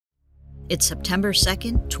It's September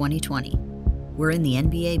 2nd, 2020. We're in the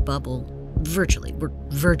NBA bubble. We're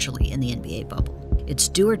virtually in the NBA bubble. It's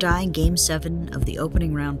do or die Game 7 of the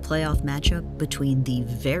opening round playoff matchup between the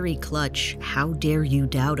very clutch How Dare You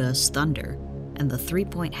Doubt Us Thunder and the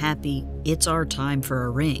 3-point happy It's Our Time for a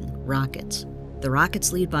Ring Rockets. The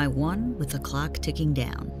Rockets lead by 1 with the clock ticking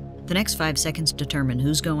down. The next 5 seconds determine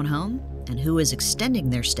who's going home and who is extending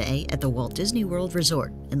their stay at the Walt Disney World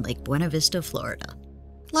Resort in Lake Buena Vista, Florida.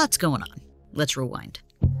 Lots going on. Let's rewind.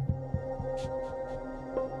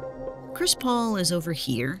 Chris Paul is over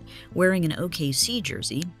here, wearing an OKC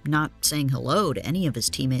jersey, not saying hello to any of his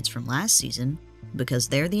teammates from last season, because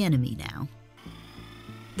they're the enemy now.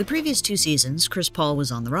 The previous 2 seasons, Chris Paul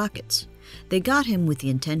was on the Rockets. They got him with the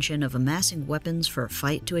intention of amassing weapons for a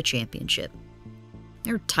fight to a championship.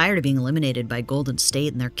 They were tired of being eliminated by Golden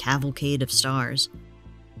State and their cavalcade of stars.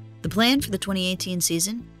 The plan for the 2018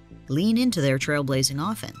 season? Lean into their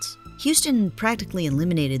trailblazing offense. Houston practically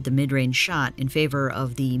eliminated the mid-range shot in favor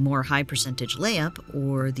of the more high-percentage layup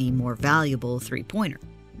or the more valuable three-pointer.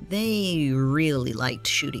 They really liked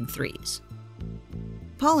shooting threes.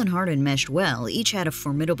 Paul and Harden meshed well, each had a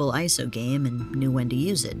formidable ISO game and knew when to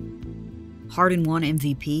use it. Harden won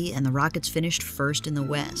MVP and the Rockets finished first in the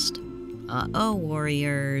West. Uh-oh,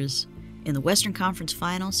 Warriors. In the Western Conference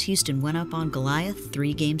Finals, Houston went up on Goliath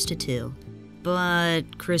 3-2.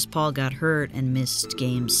 But Chris Paul got hurt and missed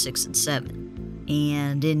games 6 and 7.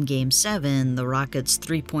 And in Game 7, the Rockets'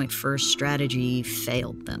 3-point first strategy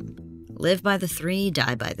failed them. Live by the 3,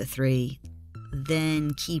 die by the 3.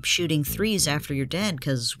 Then keep shooting threes after you're dead,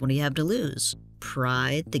 because what do you have to lose?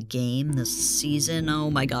 Pride, the game, the season,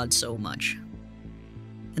 oh my god, so much.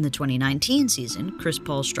 In the 2019 season, Chris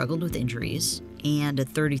Paul struggled with injuries, and at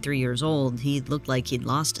 33 years old, he looked like he'd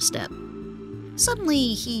lost a step.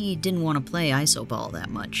 Suddenly, he didn't want to play iso ball that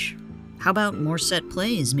much. How about more set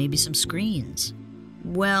plays, maybe some screens?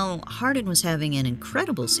 Well, Harden was having an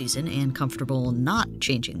incredible season and comfortable not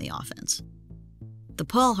changing the offense. The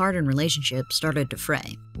Paul-Harden relationship started to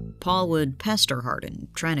fray. Paul would pester Harden,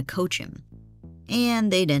 trying to coach him, and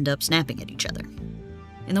they'd end up snapping at each other.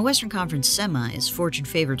 In the Western Conference semis, fortune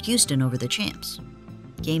favored Houston over the champs.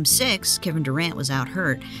 Game 6, Kevin Durant was out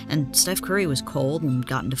hurt, and Steph Curry was cold and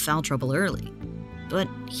got into foul trouble early. But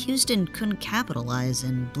Houston couldn't capitalize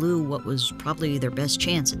and blew what was probably their best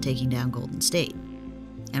chance at taking down Golden State.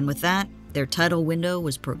 And with that, their title window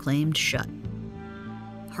was proclaimed shut.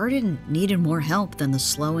 Harden needed more help than the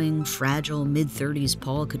slowing, fragile mid-30s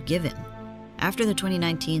Paul could give him. After the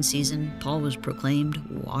 2019 season, Paul was proclaimed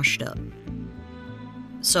washed up.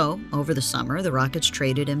 So, over the summer, the Rockets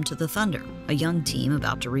traded him to the Thunder, a young team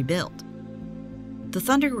about to rebuild. The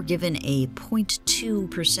Thunder were given a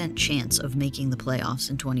 0.2% chance of making the playoffs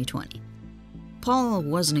in 2020. Paul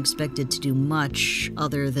wasn't expected to do much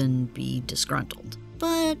other than be disgruntled,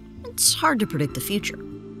 but it's hard to predict the future.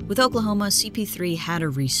 With Oklahoma, CP3 had a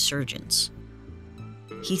resurgence.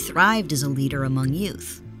 He thrived as a leader among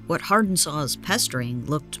youth. What Harden saw as pestering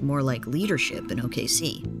looked more like leadership in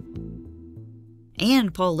OKC.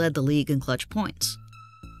 And Paul led the league in clutch points.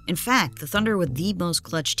 In fact, the Thunder were the most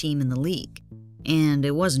clutch team in the league. And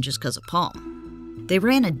it wasn't just because of Paul. They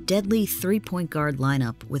ran a deadly 3-point guard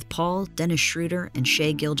lineup with Paul, Dennis Schroeder, and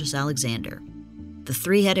Shai Gilgeous-Alexander. The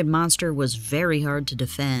 3-headed monster was very hard to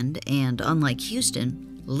defend and, unlike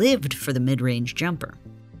Houston, lived for the mid-range jumper.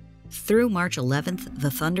 Through March 11th,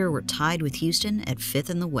 the Thunder were tied with Houston at 5th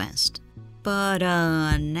in the West. But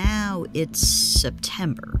now it's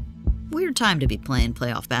September. Weird time to be playing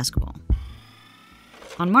playoff basketball.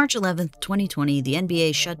 On March 11th, 2020, the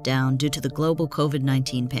NBA shut down due to the global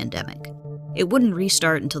COVID-19 pandemic. It wouldn't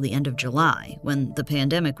restart until the end of July, when the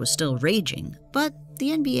pandemic was still raging, but the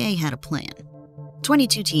NBA had a plan.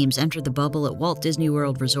 22 teams entered the bubble at Walt Disney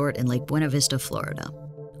World Resort in Lake Buena Vista, Florida.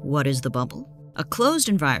 What is the bubble? A closed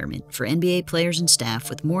environment for NBA players and staff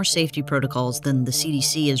with more safety protocols than the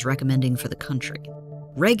CDC is recommending for the country.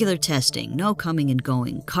 Regular testing, no coming and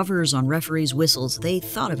going, covers on referees' whistles, they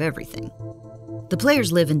thought of everything. The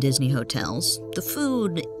players live in Disney hotels. The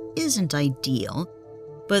food isn't ideal,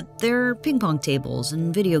 but there are ping pong tables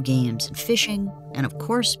and video games and fishing, and of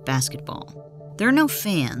course, basketball. There are no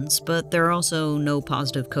fans, but there are also no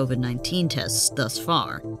positive COVID-19 tests thus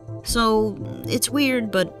far. So it's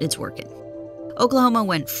weird, but it's working. Oklahoma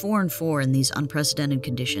went 4-4 in these unprecedented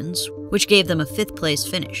conditions, which gave them a 5th place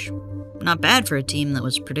finish. Not bad for a team that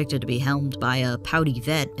was predicted to be helmed by a pouty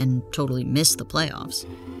vet and totally missed the playoffs.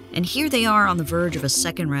 And here they are on the verge of a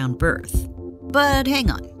 2nd-round berth. But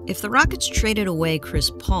hang on, if the Rockets traded away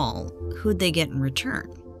Chris Paul, who'd they get in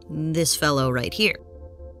return? This fellow right here.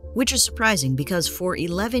 Which is surprising because for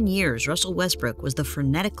 11 years, Russell Westbrook was the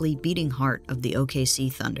frenetically beating heart of the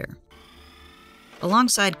OKC Thunder.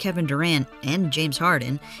 Alongside Kevin Durant and James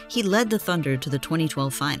Harden, he led the Thunder to the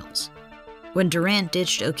 2012 Finals. When Durant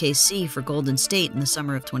ditched OKC for Golden State in the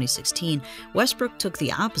summer of 2016, Westbrook took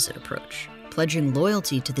the opposite approach, pledging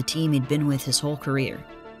loyalty to the team he'd been with his whole career.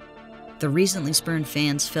 The recently spurned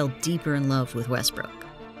fans fell deeper in love with Westbrook.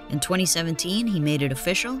 In 2017, he made it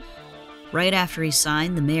official. Right after he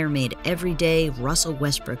signed, the mayor made every day Russell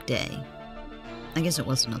Westbrook Day. I guess it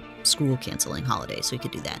wasn't a school-canceling holiday, so he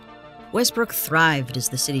could do that. Westbrook thrived as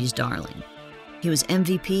the city's darling. He was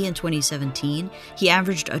MVP in 2017. He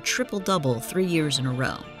averaged a triple-double 3 years in a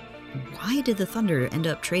row. Why did the Thunder end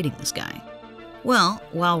up trading this guy? Well,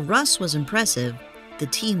 while Russ was impressive, the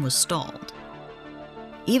team was stalled.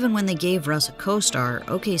 Even when they gave Russ a co-star,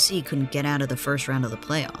 OKC couldn't get out of the first round of the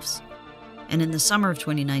playoffs. And in the summer of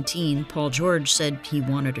 2019, Paul George said he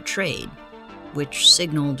wanted a trade, which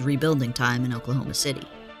signaled rebuilding time in Oklahoma City.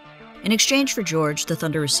 In exchange for George, the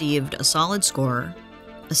Thunder received a solid scorer,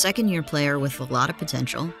 a second-year player with a lot of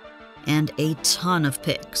potential, and a ton of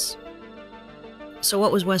picks. So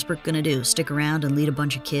what was Westbrook gonna do, stick around and lead a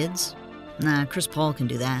bunch of kids? Nah, Chris Paul can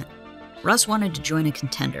do that. Russ wanted to join a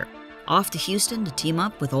contender, off to Houston to team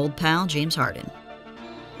up with old pal James Harden.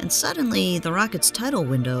 And suddenly, the Rockets' title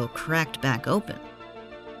window cracked back open.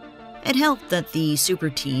 It helped that the super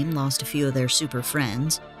team lost a few of their super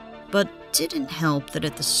friends, but didn't help that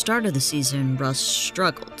at the start of the season, Russ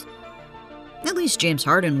struggled. At least James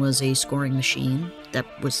Harden was a scoring machine that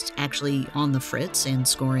was actually on the fritz and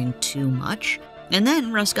scoring too much, and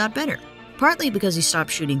then Russ got better, partly because he stopped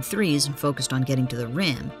shooting threes and focused on getting to the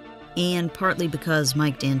rim, and partly because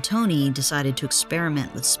Mike D'Antoni decided to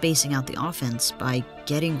experiment with spacing out the offense by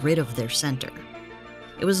getting rid of their center.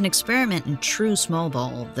 It was an experiment in true small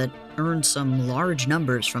ball that earned some large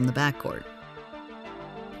numbers from the backcourt.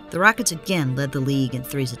 The Rockets again led the league in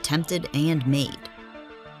threes attempted and made.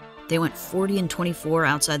 They went 40-24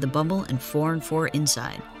 outside the bubble and 4-4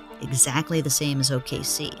 inside, exactly the same as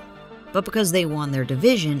OKC. But because they won their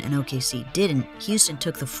division and OKC didn't, Houston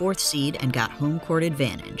took the 4th seed and got home court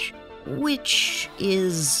advantage, which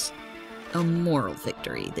is a moral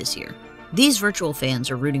victory this year. These virtual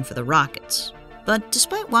fans are rooting for the Rockets, but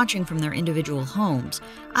despite watching from their individual homes,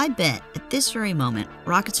 I bet at this very moment,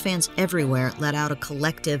 Rockets fans everywhere let out a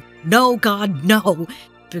collective, "No, God, no!"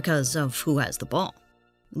 because of who has the ball.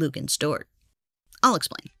 Luke and Dort. I'll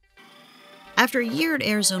explain. After a year at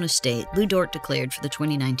Arizona State, Lou Dort declared for the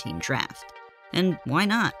 2019 draft. And why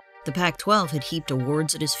not? The Pac-12 had heaped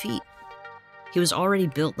awards at his feet. He was already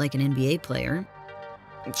built like an NBA player.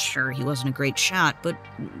 Sure, he wasn't a great shot, but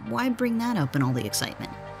why bring that up in all the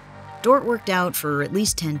excitement? Dort worked out for at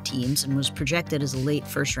least 10 teams and was projected as a late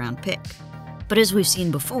first-round pick. But as we've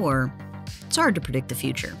seen before, it's hard to predict the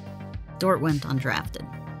future. Dort went undrafted.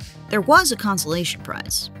 There was a consolation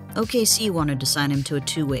prize. OKC wanted to sign him to a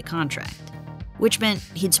 2-way contract, which meant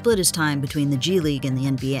he'd split his time between the G League and the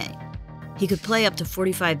NBA. He could play up to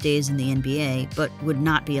 45 days in the NBA, but would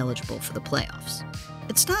not be eligible for the playoffs.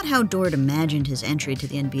 It's not how Dort imagined his entry to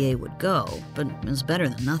the NBA would go, but it was better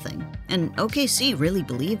than nothing, and OKC really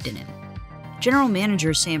believed in him. General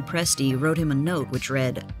manager Sam Presti wrote him a note which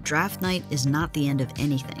read, "Draft night is not the end of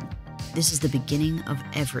anything. This is the beginning of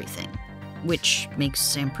everything," which makes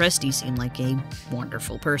Sam Presti seem like a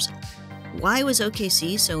wonderful person. Why was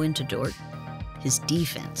OKC so into Dort? His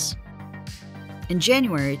defense. In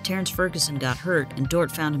January, Terrence Ferguson got hurt and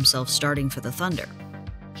Dort found himself starting for the Thunder.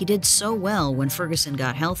 He did so well when Ferguson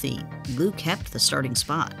got healthy, Lou kept the starting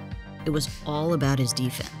spot. It was all about his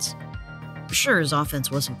defense. Sure, his offense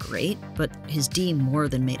wasn't great, but his D more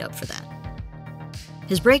than made up for that.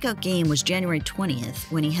 His breakout game was January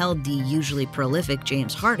 20th, when he held the usually prolific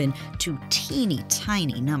James Harden to teeny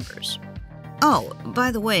tiny numbers. Oh,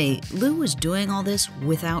 by the way, Lou was doing all this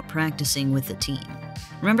without practicing with the team.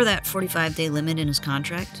 Remember that 45-day limit in his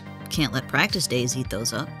contract? Can't let practice days eat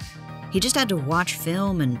those up. He just had to watch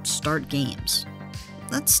film and start games.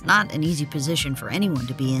 That's not an easy position for anyone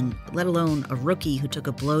to be in, let alone a rookie who took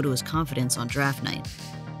a blow to his confidence on draft night.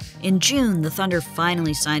 In June, the Thunder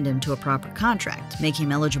finally signed him to a proper contract, making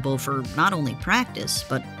him eligible for not only practice,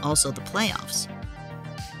 but also the playoffs,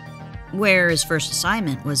 where his first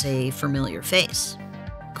assignment was a familiar face.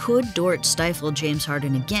 Could Dort stifle James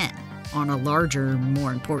Harden again, on a larger,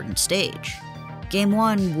 more important stage? Game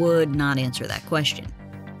 1 would not answer that question.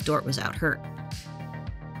 Dort was out hurt.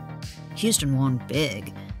 Houston won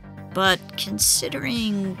big, but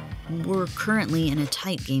considering we're currently in a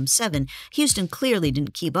tight Game 7, Houston clearly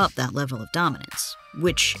didn't keep up that level of dominance,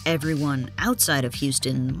 which everyone outside of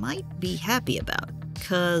Houston might be happy about.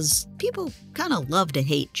 because people kind of love to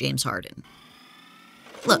hate James Harden.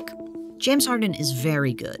 Look, James Harden is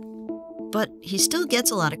very good, but he still gets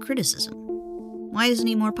a lot of criticism. Why isn't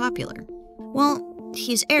he more popular? Well,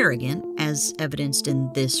 he's arrogant, as evidenced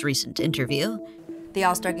in this recent interview. The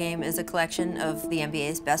All-Star Game is a collection of the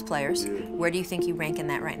NBA's best players. Where do you think you rank in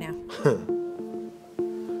that right now? What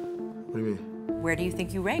do you mean? Where do you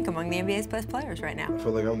think you rank among the NBA's best players right now? I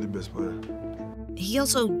feel like I'm the best player. He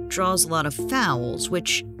also draws a lot of fouls,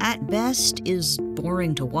 which at best is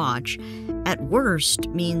boring to watch. At worst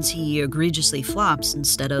means he egregiously flops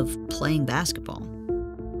instead of playing basketball.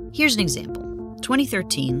 Here's an example.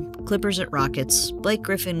 2013, Clippers at Rockets. Blake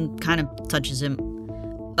Griffin kind of touches him.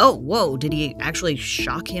 Oh, whoa, did he actually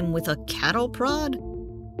shock him with a cattle prod?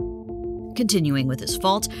 Continuing with his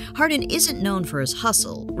faults, Harden isn't known for his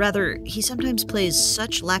hustle. Rather, he sometimes plays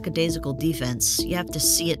such lackadaisical defense, you have to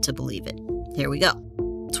see it to believe it. Here we go.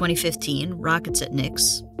 2015, Rockets at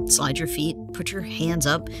Knicks. Slide your feet, put your hands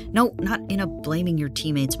up. No, not in a blaming your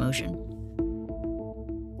teammates motion.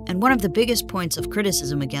 And one of the biggest points of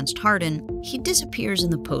criticism against Harden, he disappears in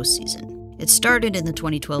the postseason. It started in the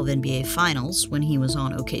 2012 NBA Finals when he was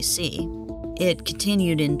on OKC. It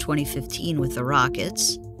continued in 2015 with the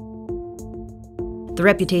Rockets. The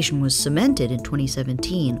reputation was cemented in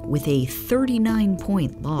 2017 with a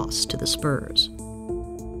 39-point loss to the Spurs.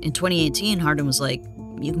 In 2018, Harden was like,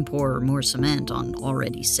 you can pour more cement on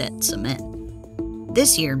already set cement.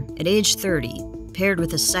 This year, at age 30, paired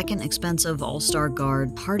with a second expensive all-star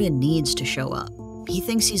guard, Harden needs to show up. He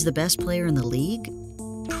thinks he's the best player in the league?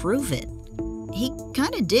 Prove it. He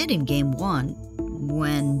kinda did in Game 1,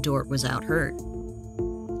 when Dort was out hurt.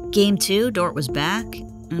 Game 2, Dort was back,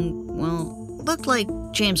 and, well, looked like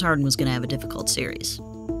James Harden was gonna have a difficult series.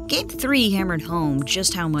 Game 3 hammered home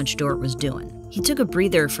just how much Dort was doing. He took a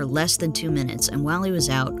breather for less than 2 minutes, and while he was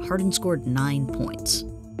out, Harden scored 9 points.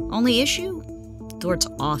 Only issue? Dort's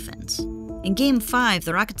offense. In Game 5,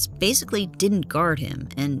 the Rockets basically didn't guard him,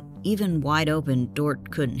 and even wide open, Dort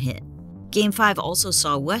couldn't hit. Game 5 also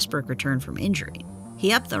saw Westbrook return from injury.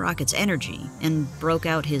 He upped the Rockets' energy and broke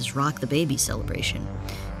out his rock the baby celebration,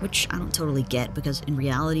 which I don't totally get because in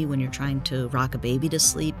reality, when you're trying to rock a baby to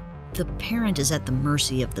sleep, the parent is at the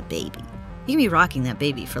mercy of the baby. You can be rocking that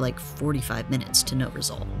baby for like 45 minutes to no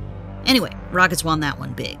result. Anyway, Rockets won that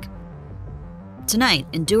one big. Tonight,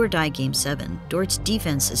 in Do or Die Game 7, Dort's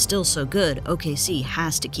defense is still so good, OKC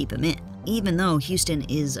has to keep him in, even though Houston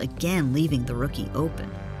is again leaving the rookie open.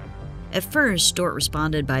 At first, Dort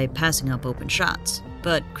responded by passing up open shots,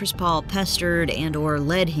 but Chris Paul pestered and/or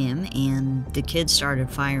led him, and the kid started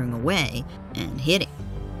firing away and hitting,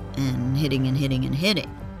 and hitting and hitting and hitting.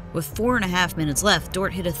 With 4.5 minutes left,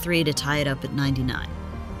 Dort hit a 3 to tie it up at 99.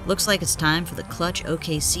 Looks like it's time for the clutch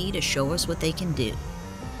OKC to show us what they can do.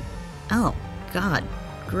 Oh, God,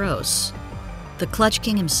 gross. The clutch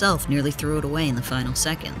king himself nearly threw it away in the final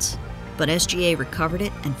seconds, but SGA recovered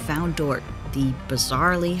it and found Dort, the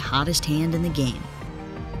bizarrely hottest hand in the game.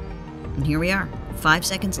 And here we are, 5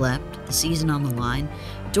 seconds left, the season on the line.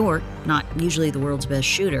 Dort, not usually the world's best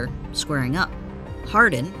shooter, squaring up.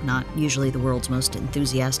 Harden, not usually the world's most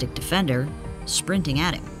enthusiastic defender, sprinting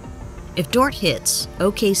at him. If Dort hits,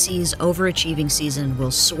 OKC's overachieving season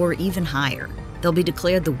will soar even higher. They'll be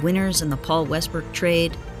declared the winners in the Paul Westbrook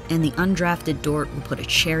trade, and the undrafted Dort will put a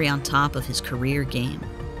cherry on top of his career game.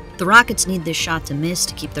 The Rockets need this shot to miss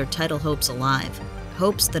to keep their title hopes alive,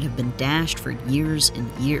 hopes that have been dashed for years and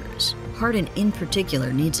years. Harden in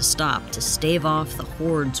particular needs a stop to stave off the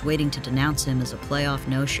hordes waiting to denounce him as a playoff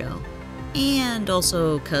no-show. And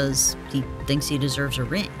also because he thinks he deserves a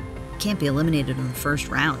ring. Can't be eliminated in the first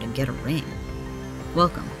round and get a ring.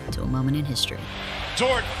 Welcome to a moment in history.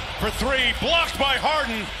 Dort for 3, blocked by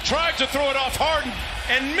Harden, tried to throw it off Harden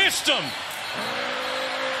and missed him.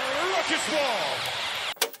 Rockets ball.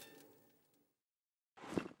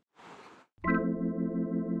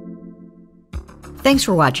 Thanks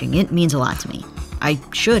for watching, it means a lot to me. I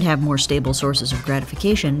should have more stable sources of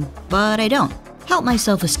gratification, but I don't. Help my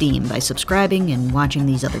self-esteem by subscribing and watching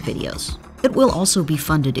these other videos. It will also be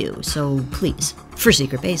fun to do, so please. For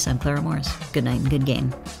Secret Base, I'm Clara Morris. Good night and good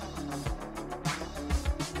game.